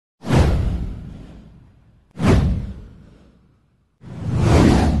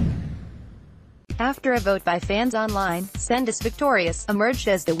After a vote by fans online, Send Us Victorious emerged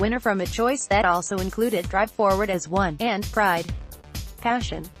as the winner from a choice that also included Drive Forward as one, and Pride,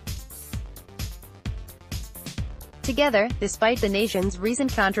 Passion, Together. Despite the nation's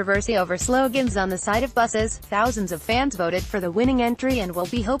recent controversy over slogans on the side of buses, thousands of fans voted for the winning entry and will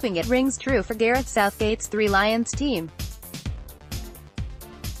be hoping it rings true for Gareth Southgate's Three Lions team.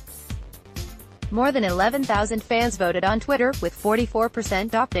 More than 11,000 fans voted on Twitter, with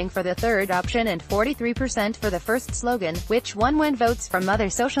 44% opting for the third option and 43% for the first slogan, which won when votes from other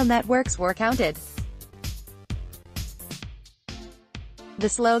social networks were counted. The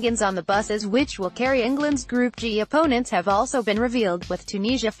slogans on the buses which will carry England's Group G opponents have also been revealed, with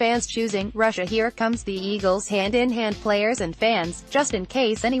Tunisia fans choosing "Russia Here Comes the Eagles" hand-in-hand. Players and fans, just in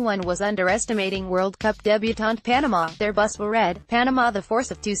case anyone was underestimating World Cup debutant Panama, their bus will read, "Panama the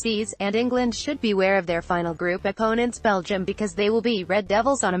force of two seas," and England should beware of their final group opponents Belgium because they will be Red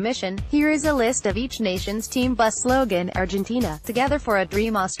Devils on a mission. Here is a list of each nation's team bus slogan: Argentina, "Together for a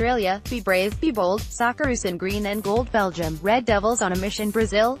Dream"; Australia, "Be Brave, Be Bold"; Socceroos in green and gold; Belgium, "Red Devils on a Mission";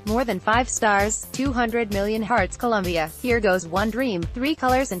 Brazil, "More Than 5 Stars, 200 Million Hearts"; Colombia, "Here Goes One Dream, 3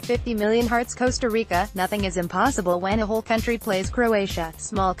 Colors and 50 Million Hearts"; Costa Rica, "Nothing is Impossible when a Whole Country Plays"; Croatia,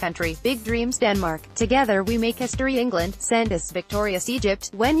 "Small Country, Big Dreams"; Denmark, "Together We Make History"; England, "Send Us Victorious";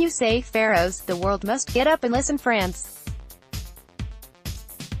 Egypt, "When You Say Pharaohs, the World Must Get Up and Listen"; France,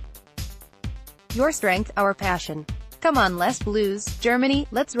 "Your Strength, Our Passion. Come on Les Blues"; Germany,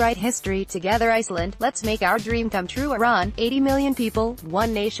 "Let's Write History Together"; Iceland, "Let's Make Our Dream Come True"; Iran, "80 Million People,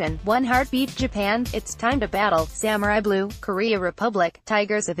 One Nation, One Heartbeat"; Japan, "It's Time to Battle, Samurai Blue"; Korea Republic,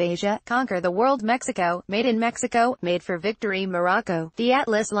 "Tigers of Asia, Conquer the World"; Mexico, "Made in Mexico, Made for Victory"; Morocco, "The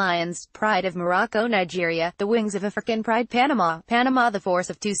Atlas Lions, Pride of Morocco"; Nigeria, "The Wings of African Pride"; Panama, "Panama the Force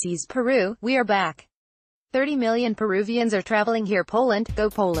of Two Seas"; Peru, "We Are Back. 30 million Peruvians are traveling here"; Poland, "Go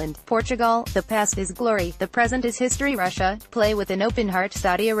Poland"; Portugal, "The past is glory, the present is history"; Russia, "Play with an Open Heart";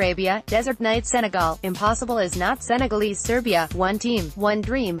 Saudi Arabia, "Desert Night"; Senegal, "Impossible is Not Senegalese"; Serbia, "One Team, One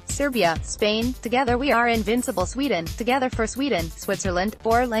Dream"; Serbia, Spain, "Together We Are Invincible"; Sweden, "Together for Sweden"; Switzerland,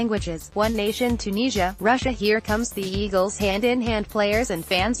 "Four Languages, One Nation"; Tunisia, "Russia Here Comes the Eagles", hand-in-hand. Players and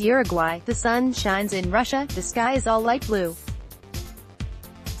fans, Uruguay, "The sun shines in Russia, the sky is all light blue".